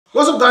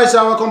What's up, guys?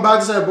 Welcome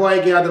back. This is your boy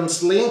again,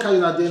 Adam's Link. How you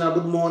not doing?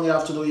 Good morning,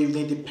 afternoon,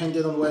 evening,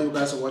 depending on where you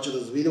guys are watching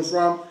this video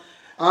from.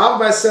 I have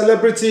my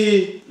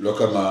celebrity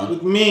local man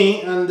with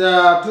me, and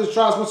please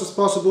try as much as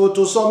possible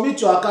to submit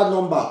your account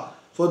number.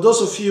 For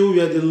those of you who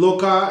are the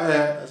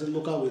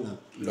local winner,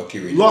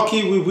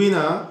 lucky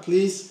winner,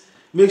 please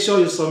make sure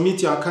you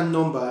submit your account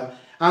number.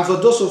 And for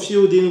those of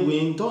you who didn't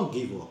win, don't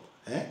give up.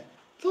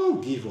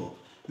 Don't give up.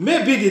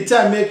 Maybe the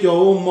time make your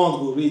own month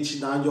go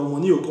reach now, your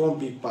money will come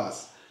big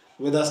pass.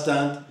 You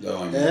understand?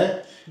 Don't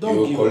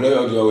give collect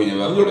up. all the way you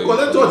never You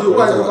collect all the way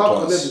you never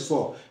collect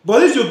before.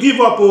 But if you give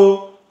up,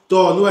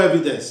 no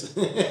evidence.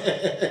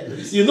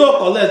 You know,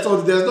 collect all.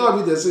 There's no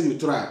evidence, so you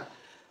try.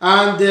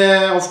 And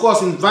of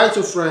course, invite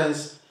your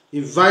friends,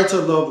 invite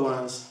your loved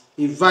ones,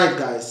 invite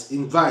guys,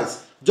 invite.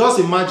 Just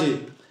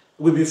imagine,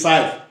 we'll be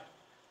 5.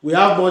 We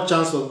have more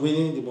chance of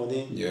winning the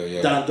money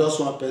than just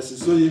one person.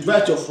 So you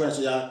invite your friends.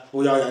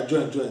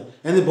 Join.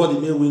 Anybody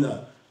may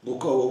win.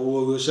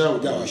 We'll share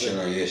with them.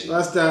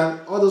 Last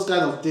time, all those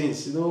kind of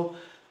things, you know,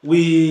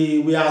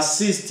 we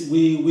assist,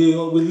 we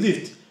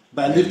lift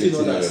by lifting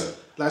others.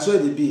 That's where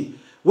they be.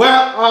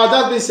 Well,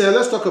 that being said,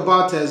 let's talk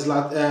about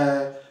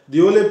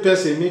the only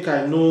person make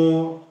I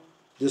know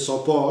the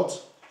support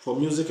for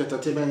music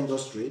entertainment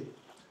industry.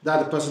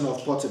 That the person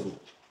of Portable.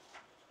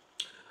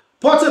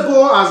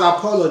 Portable has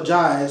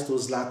apologized to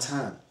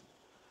Zlatan.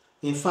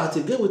 In fact,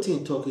 he get what he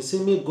talk. He say,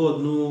 "May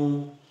God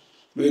know."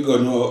 May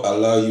God not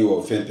allow you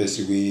offend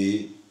person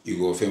we you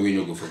go offend we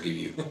no go forgive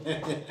you.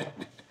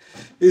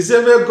 He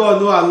said, "May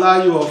God not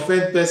allow you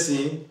offend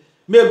person.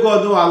 May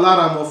God not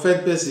allow him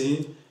offend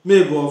person.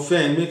 May go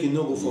offend, make him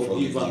no go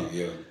forgive him."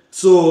 Yeah.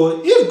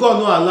 So if God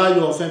not allow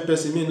you offend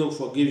person, may no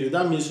forgive you.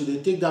 That means you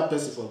they take that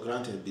person for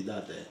granted. Be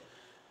that there.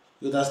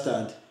 You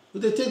understand? You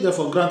they take them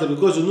for granted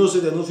because you know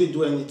say they no fit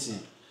do anything.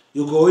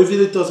 You go if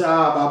you talk say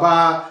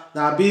Baba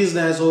na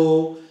business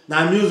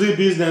na music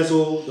business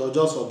they'll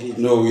just forgive.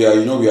 No, we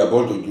are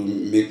born to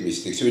make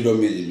mistakes. So we don't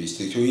make the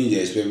mistakes. So in the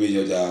experiment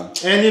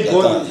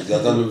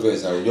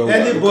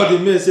anybody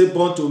may say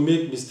born to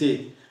make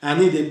mistake,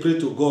 and if they pray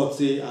to God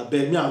say I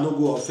beg me I no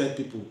go offend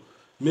people,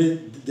 may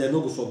they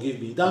no go forgive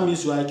me. That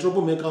means you are a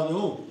troublemaker on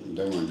your own.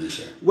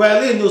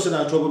 Well, he knows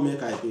that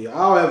troublemaker.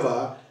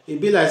 However, it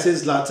be like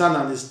says Zlatan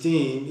and his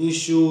team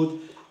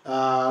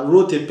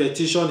wrote a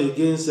petition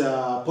against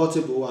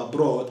Portable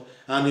abroad,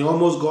 and he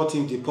almost got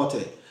him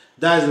deported.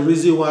 That is the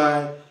reason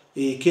why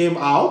he came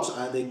out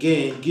and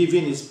again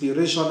giving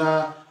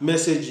inspirational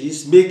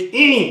messages, make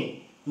him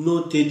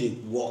no take the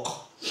work.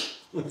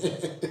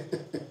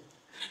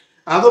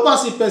 I don't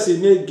see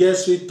person make get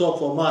sweet talk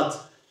for mouth.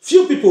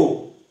 Few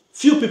people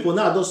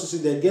now don't see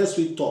they get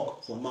sweet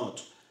talk for mouth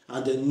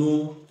and they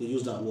know they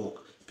use that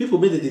work. People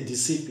maybe they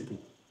deceive people,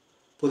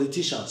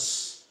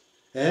 politicians,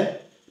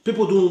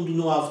 people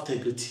don't have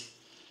integrity.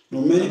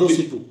 No, many those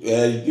people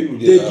they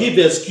give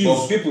excuse.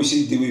 But people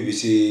see the way we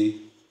say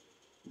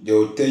they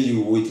will tell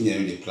you waiting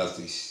in the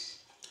practice.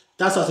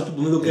 That's why some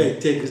people don't get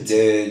integrity.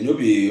 They no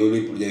be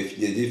only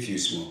they feel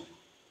small.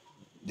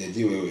 They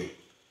do well.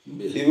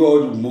 Even all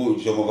the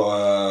some of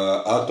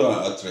our actor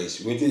and actress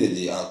waiting in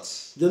the art.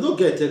 They don't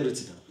get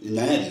integrity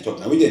now. Now they talk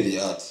now. We did the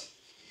art.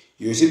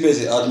 You see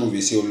person art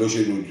movie say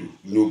Olosho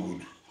no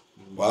good.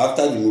 But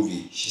after the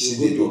movie, she see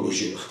they do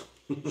Olosho.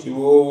 So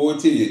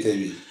what did you tell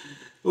me?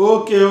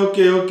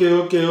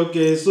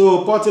 Okay.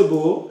 So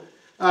Portable,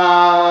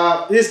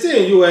 he's still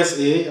in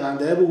USA,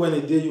 and everyone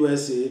in the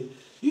USA,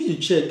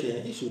 you should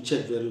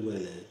check very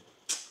well.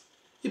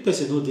 If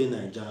person no dey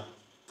Naija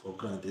for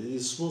granted,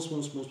 it's small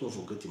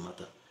forget the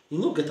matter. You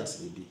no get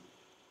as it be.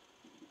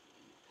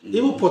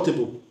 Even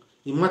Portable,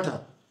 it matter.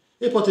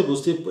 If Portable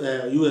stay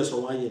US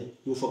for 1 year,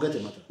 you forget the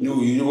matter.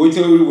 No, you know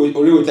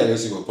only what I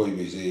just say for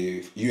Portable is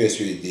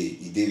USA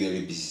they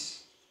very busy.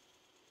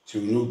 So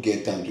you no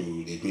get time to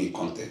dey doing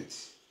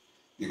content.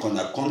 Because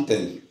the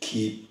content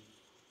keep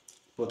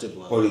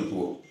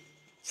Portable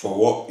for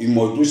what you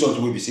must do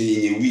something we be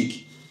say in a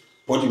week.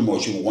 Portable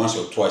must shoot once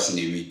or twice in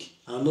a week.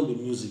 And no be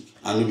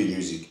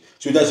music.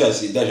 So that's why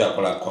I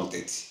call it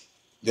content.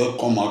 Don't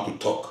come out to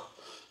talk.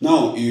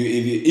 Now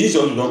if each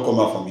of you don't come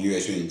out from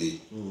US in day.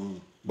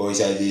 But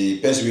it's like the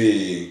person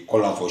we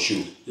call out for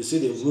show. You see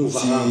they move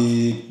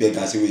see they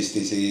can see we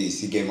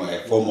say get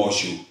my 4 more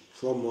show.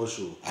 4 more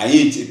show. And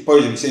he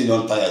probably say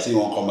don't tire, say he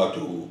won't come back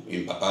to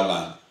in Papa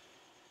land.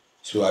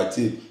 So I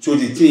think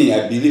the thing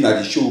I believe that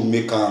the show will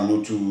make her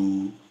not to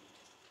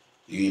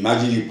you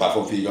imagine you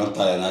perform for you don't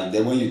tire and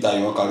then when you tire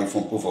you won't carry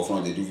phone put for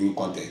front they do video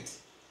content.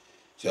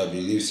 So I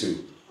believe so.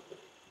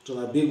 So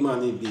a big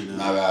man he be now.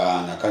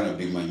 Nah, kind of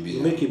big man be.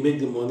 Make him make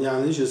the money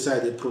and you should say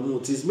they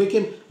promote. It's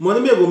making money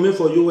may go make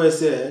for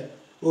USA.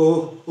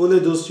 Only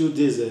those few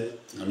days.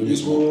 No be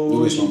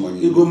small money.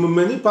 You go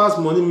many past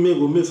money may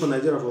go make for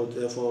Nigeria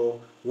for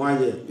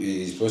 1 year.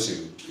 It's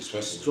possible.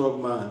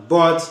 Strong man.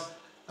 But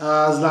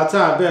Zlatan,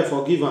 I beg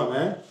forgive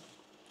him,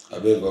 I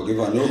beg forgive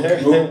am.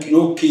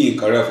 No key in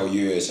career for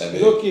US. I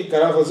beg. No key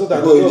career for so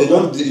that.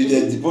 Because if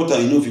they deport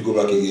am, you know if you go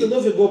back again. You know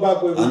if you go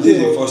back. And this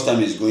is the first time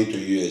he's going to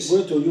US.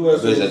 Going to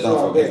US. I beg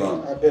so forgive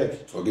am. I beg.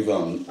 Forgive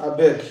am. I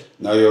beg.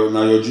 Now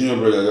your junior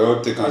brother, they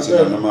all take and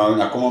say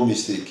na common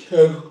mistake.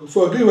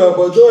 Forgive am,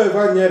 but don't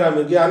ever near am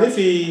again. And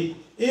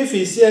if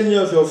he see any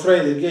of your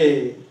friends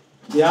again,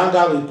 they hang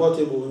out with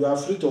Portable, you are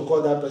free to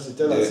call that person.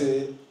 Tell us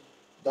say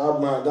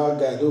that man, that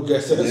guy, no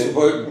get sense. The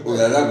boy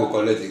go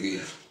collect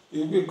again.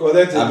 You will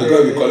collect again. And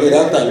because you collect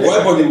that time, why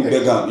people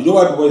beg am? You know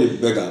why people dey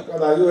beg am?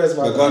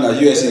 Because na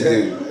US is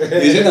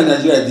there. You say na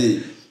Nigeria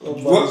dey.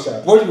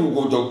 What people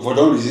go for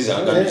don resist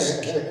am that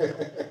music.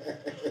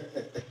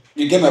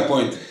 You get my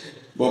point?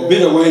 But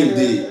based on where you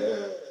dey.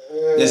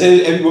 They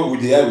say everybody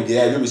with the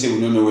eye, don't be say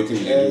we don't know what they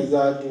do.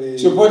 Exactly.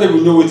 So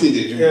Portable know what they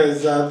do.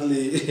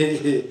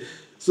 Exactly.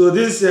 So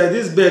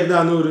this beg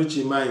now no reach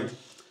in mind.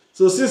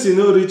 So since he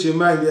no reach in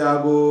mind,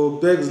 I go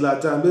beg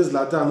Zlatan, make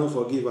Zlatan no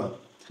forgive am.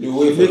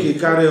 Make he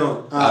carry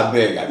on. I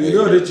beg. You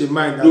don't reach in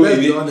mind. No, Let's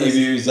be honest.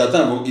 If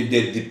Zlatan, if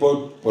they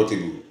deport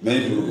Portable,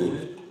 many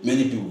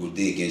people go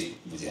dey against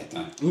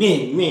Zlatan.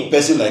 Me.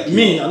 Person like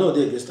me, I know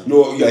they against him.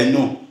 No, I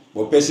know.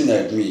 But person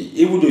like me,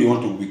 even though you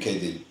want to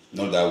wicked him,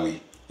 not that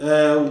way.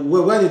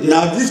 When did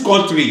now this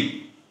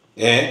country,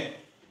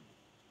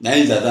 now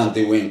is Zlatan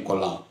they went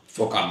call am,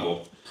 fuck am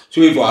up.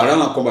 So if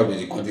around come back to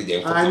the country,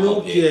 they I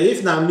don't care.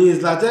 If na me,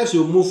 Zlatan, if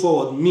you move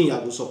forward, me, I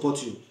will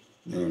support you.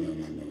 No.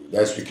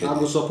 That's wickedness. I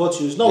will support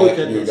you. It's not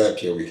wickedness. No, that's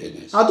pure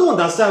wickedness. I don't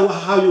understand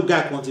how you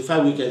guys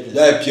quantify wickedness.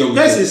 That's pure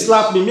wickedness. Person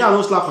slap me, I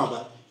don't slap him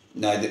back.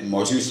 Now,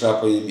 must you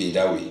slap him in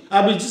that way?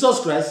 I be Jesus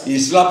Christ. He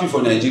slap you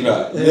for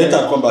Nigeria. Let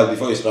him come back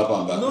before you slap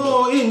him back.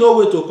 No, he no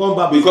way to come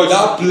back. Because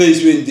that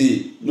place when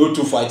they no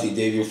to fight it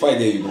there. If you fight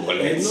there, you go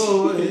collect.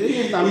 No,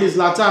 if na me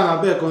Zlatan,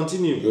 I better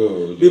continue.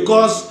 No,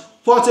 because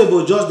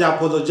Portable just they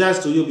apologize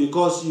to you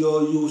because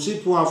you see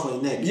one for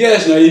your neck.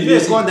 Yes, now if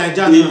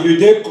you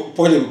take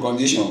Portable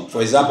condition,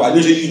 for example, I know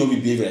you know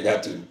behave like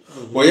that too.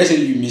 But yes,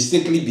 you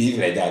mistakenly behave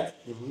like that.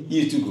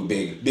 You too go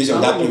beg based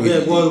on that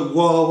play.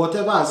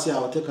 Whatever I say, I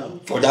will take them.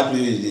 For that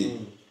play,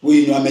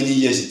 we know how many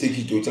years it take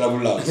you to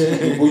travel out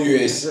to go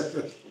US.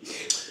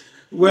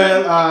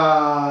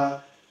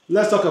 Well,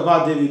 let's talk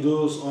about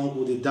Davido's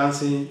uncle, the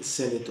dancing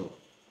senator.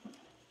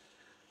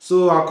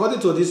 So, according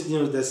to this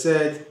news, they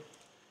said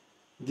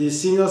the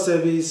senior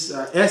service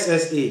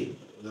SSA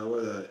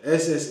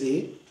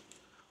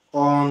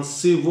on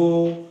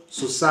civil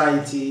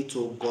society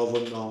to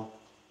Governor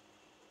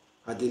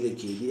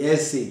Adeleke, the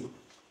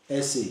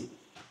SA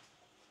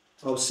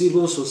of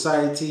civil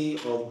society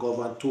of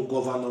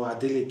Governor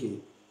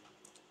Adeleke,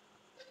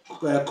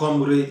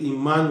 Comrade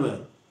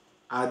Emmanuel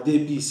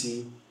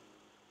Adebisi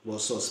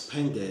was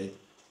suspended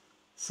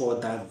for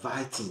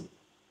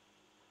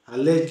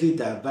allegedly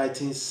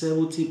diverting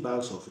 70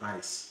 bags of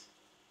rice.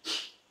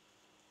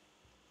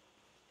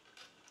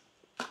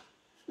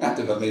 Not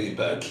over many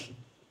bag.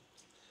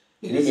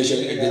 They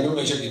don't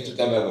mention the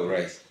total bag of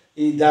rice.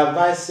 He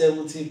diverted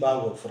 70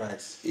 bags of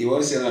rice. He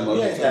won't sell them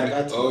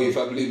a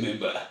family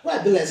member. Why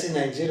be like say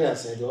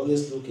Nigerians they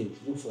always look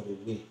for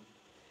a way.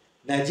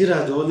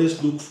 Nigerians they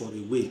always look for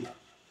a way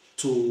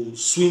to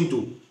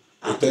swindle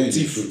and tell you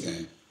the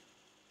truth.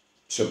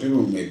 So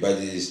people may buy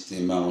this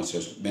thing,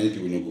 many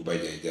people don't go buy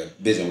the idea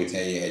based on what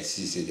I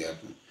see say they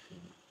happen.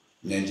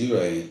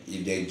 Nigeria,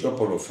 if they drop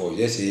all of us,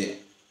 let's say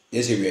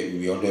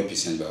we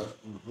 100% back.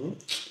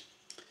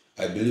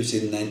 I believe say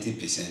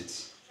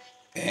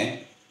 90%.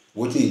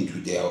 What do you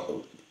do there?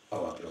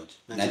 Our blood.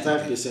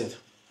 95%.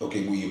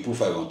 Okay, well, you put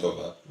 5 on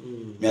top.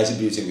 Me actually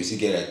believe say we still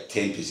get like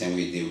 10%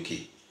 with the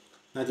okay.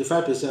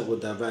 95%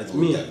 would divide.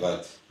 Me, I'm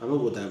not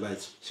going to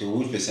divide. So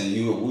which percent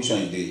which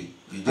one you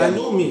I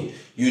know me.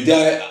 You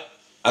die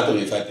out of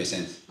the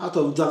 5%. Out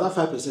of that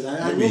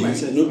 5%, I know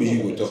myself. Nobody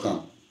you will talk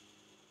on.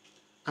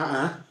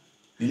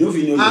 You know if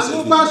you know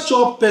yourself. I never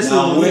chop person.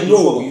 Now when you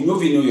know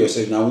if you know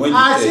yourself. Now when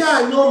I say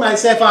I know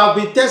myself. I've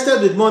been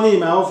tested with money in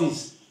my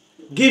office.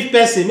 Give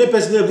person, make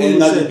person able to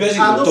say. The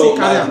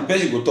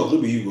person go talk,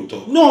 nobody you go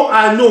talk. No,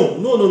 I know.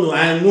 No,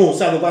 I know.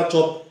 So I never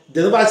chop.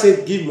 They never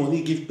say give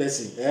money, give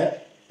person.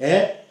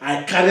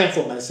 I carry them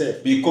for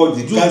myself. Because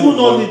the kind of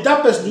money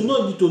that person do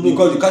not need to know.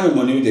 Because the kind of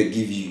money they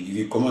give you, if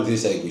you come out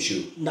inside, it will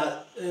show.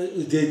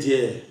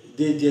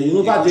 They you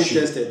know that they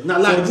tested. Now,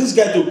 like, for this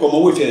guy to come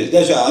away first,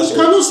 that's why I ask you.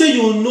 Cannot say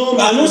you know.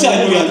 I know say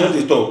I know you are not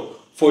the talk.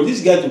 For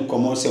this guy to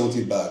come out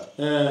 70 bag,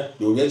 they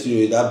will get to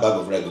know that bag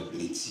of rice will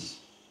plenty.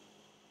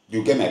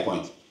 You get my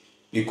point?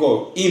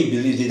 Because he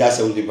believes that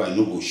 70 bag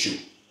no go show.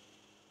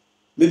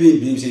 Maybe he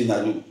believes say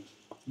that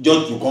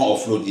just to come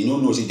offload, he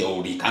don't know say they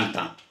will recant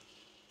am.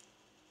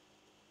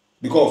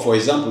 Because, for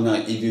example, now,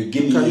 if you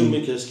give me... Can you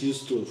make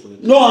excuse too for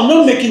it? No, I'm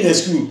not making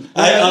excuse.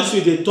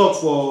 They talk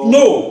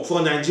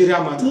for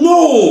Nigeria matter.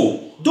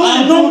 No!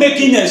 I'm not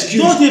making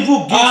excuse. Don't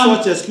even give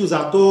such excuse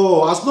at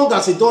all. As long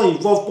as it don't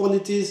involve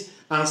politics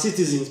and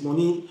citizens'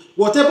 money,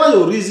 whatever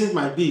your reason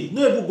might be,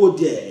 no even go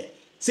there.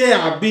 Say,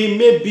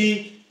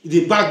 maybe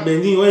the bag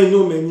many or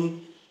no many.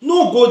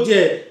 No go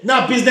there.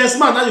 Now,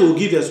 businessman, now you will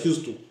give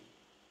excuse to.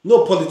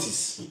 no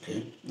politics.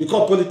 Okay.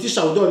 Because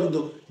politicians we don't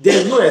know.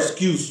 There's no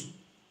excuse.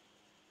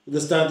 You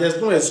understand? There's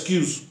no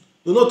excuse.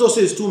 You know to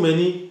say it's too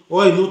many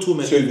or you know too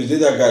many. So if you take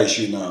that guy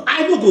issue now,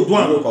 I no go do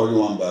am. you go carry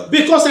one bag.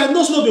 Because I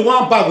know no be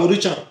one bag go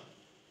reach am.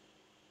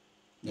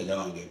 They don't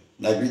want them.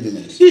 Like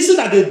greediness. You see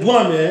that they do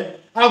am,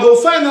 I go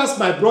finance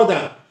my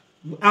brother.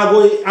 I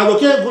go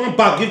get one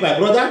bag give my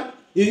brother.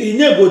 He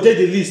name go take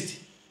the list.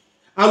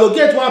 I go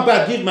get one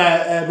bag give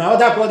my my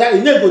other brother.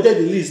 He name go take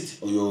the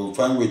list. Or you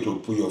find way to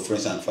put your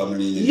friends and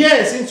family in.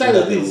 Yes, inside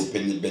so the list.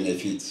 They will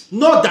benefit.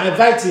 Not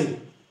diverting.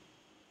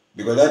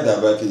 Because that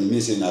diverting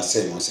means say na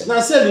sell one sell.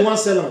 Na sell you wan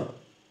sell am.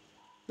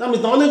 That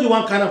means na only you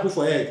wan carry am put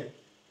for head.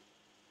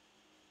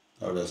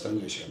 I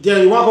understand you, sure.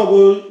 Then you wan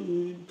go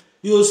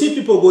you see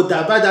people go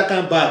divide that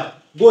kind bag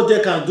go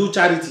there can do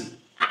charity.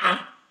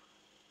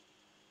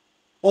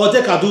 Or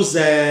they can do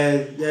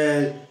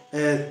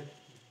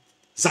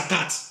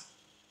zakat.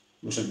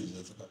 Which one is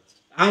that zakat?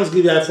 Hands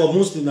give you for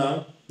Muslim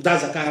now.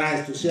 That zakat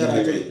rice to share.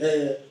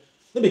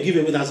 Let me give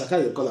away that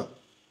zakat you call am.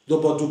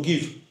 But to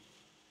give.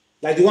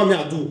 Like the one me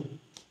I do.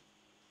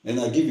 Then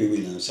I give you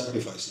away now,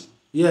 sacrifice now.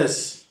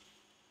 Yes.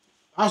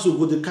 As you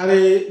go to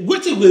carry,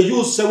 wetin we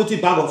use 70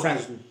 bag of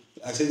rice do?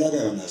 I say that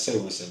guy when I sell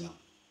one sell now.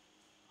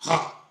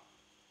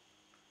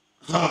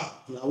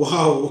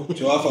 Wow.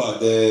 So how far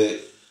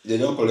they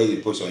don't collect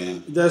the post on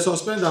him? They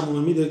suspend am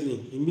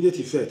immediate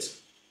effect.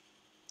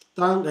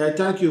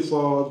 Thank you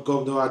for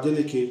Governor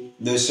Adeleke.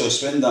 They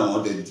suspend them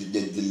or they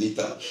delete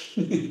them.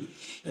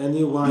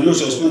 Anyone. You know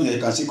suspend they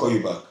can still call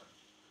you back.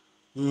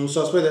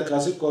 Suspend they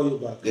can still call you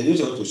back. They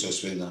don't have to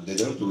suspend them. They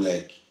don't do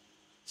like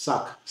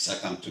sack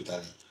them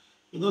totally.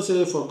 You know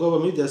say for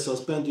government they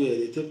suspend you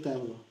they take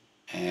time.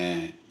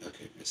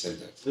 Okay, accept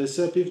that.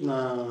 Except if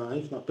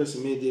na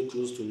person may dey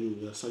close to you,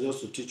 they suggest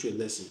to teach you a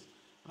lesson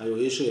and you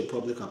issue a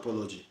public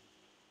apology.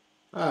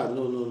 No.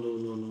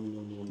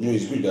 No,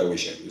 it's good that way,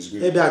 Chef. It's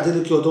good. Maybe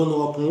Adeleke don't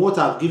know upon what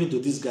I've given to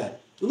this guy.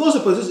 You know,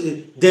 suppose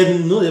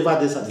they no never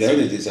dey satisfied. They're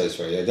already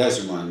satisfied. Yeah,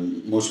 that's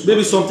one most.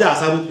 Maybe something has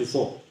happened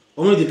before.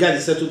 Or maybe the guy dey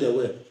settle their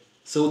well.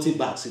 70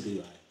 bags in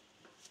the eye.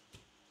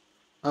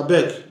 I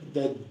beg,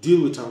 they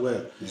deal with am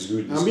well. It's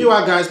good. And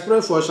meanwhile, guys,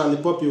 pray for Charlie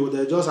Poppy.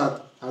 They just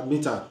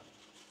admit her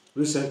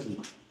recently.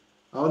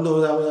 I don't know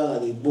whether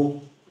they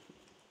both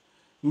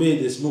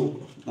made the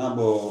smoke. Nah,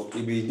 but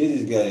if he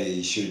did this guy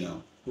issue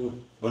now.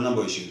 What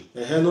number issue?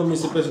 No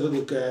miss the person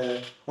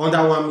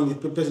under 1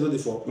 minute. Person do the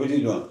for. What did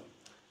you do?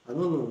 I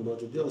don't know, but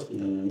the day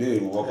hospital. They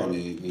will work on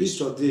the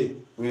picture day.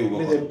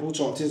 Maybe they put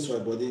some things for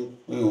your body.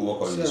 We will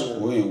work on this.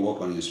 We will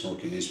work on the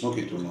smoking. They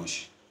smoking too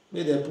much.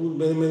 Maybe they put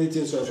many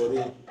things for your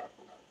body.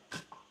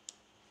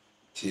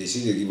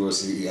 See, they give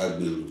us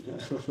admin.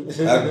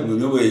 Admin,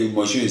 no way you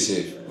must show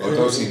yourself.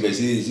 Autopsy, but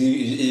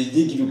he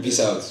did give you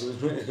peace out.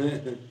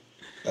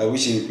 I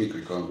wish him quick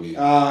recovery.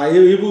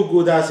 Even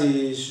good that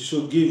he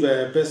should give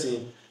a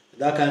person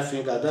that kind of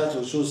finger. That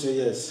will show say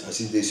yes. I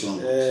see this one.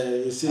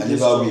 I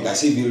never weak. I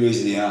see he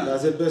raise the hand.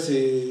 That's a person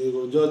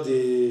who just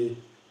the.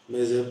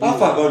 How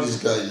far about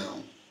this guy now?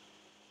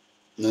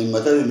 No, it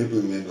matter to make me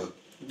remember.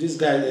 This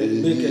guy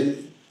make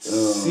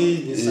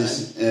see the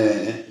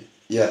sign.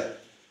 Yeah.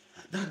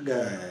 That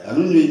guy. I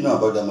don't really know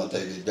about that matter.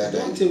 That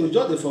guy. We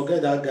just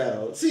forget that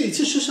guy. See,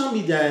 social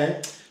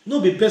media. No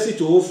be person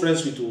to hold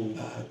friends with you.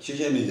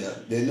 Social media,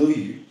 they know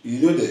you. You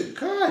know them.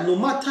 God, no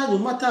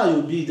matter how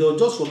you be, they'll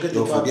just forget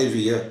they'll about forget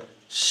you, yeah.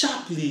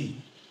 Sharply.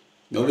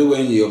 Only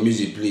when your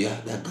music play,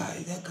 that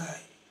guy.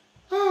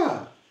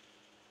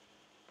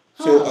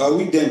 So are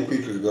we then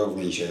quick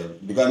recovery, Chef?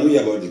 Because I know you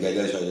about the guy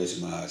that's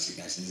just my ass.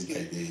 I see this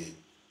guy there.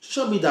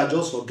 Social media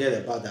just forget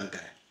about that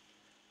guy.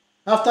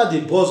 After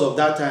the buzz of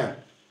that time,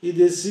 he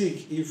dey sick,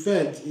 he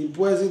faint, he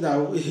poison that.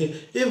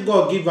 If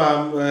God give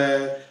him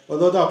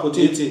another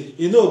opportunity,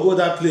 he no go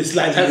that place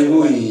like that.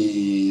 Even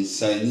in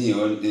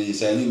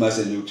signing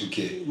master no to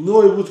care.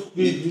 No,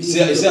 he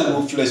say I'm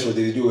no flesh for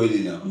the video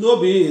already now.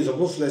 No be is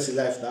about flesh in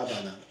life that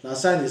bad now. Na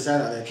sign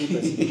and keep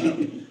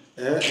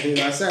person.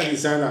 Na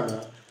sign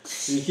na.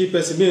 You keep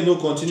person may no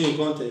continue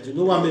content. You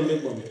know what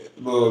make money.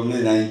 But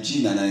me na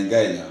G na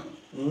guy now.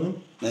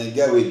 Na the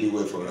guy wey do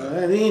well for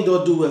am. He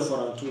don't do well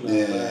for am too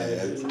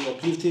now.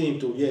 Uplifting him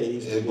to where he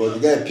is. But the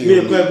guy pay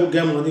me. Make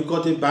get money,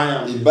 cut it buy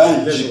am. He buy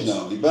am Jeep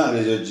now. He buy am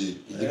leisure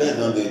Jeep. The guy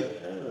don dey.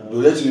 To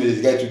let you know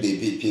the guy too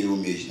dey pay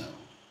homage now.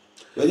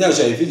 But now,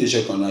 if you dey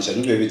check on us, I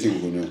don't know everything we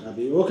go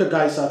know. Okay,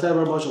 guys, thank you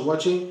very much for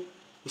watching.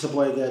 It's a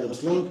boy, Adam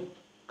Slink.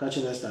 Catch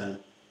you next time.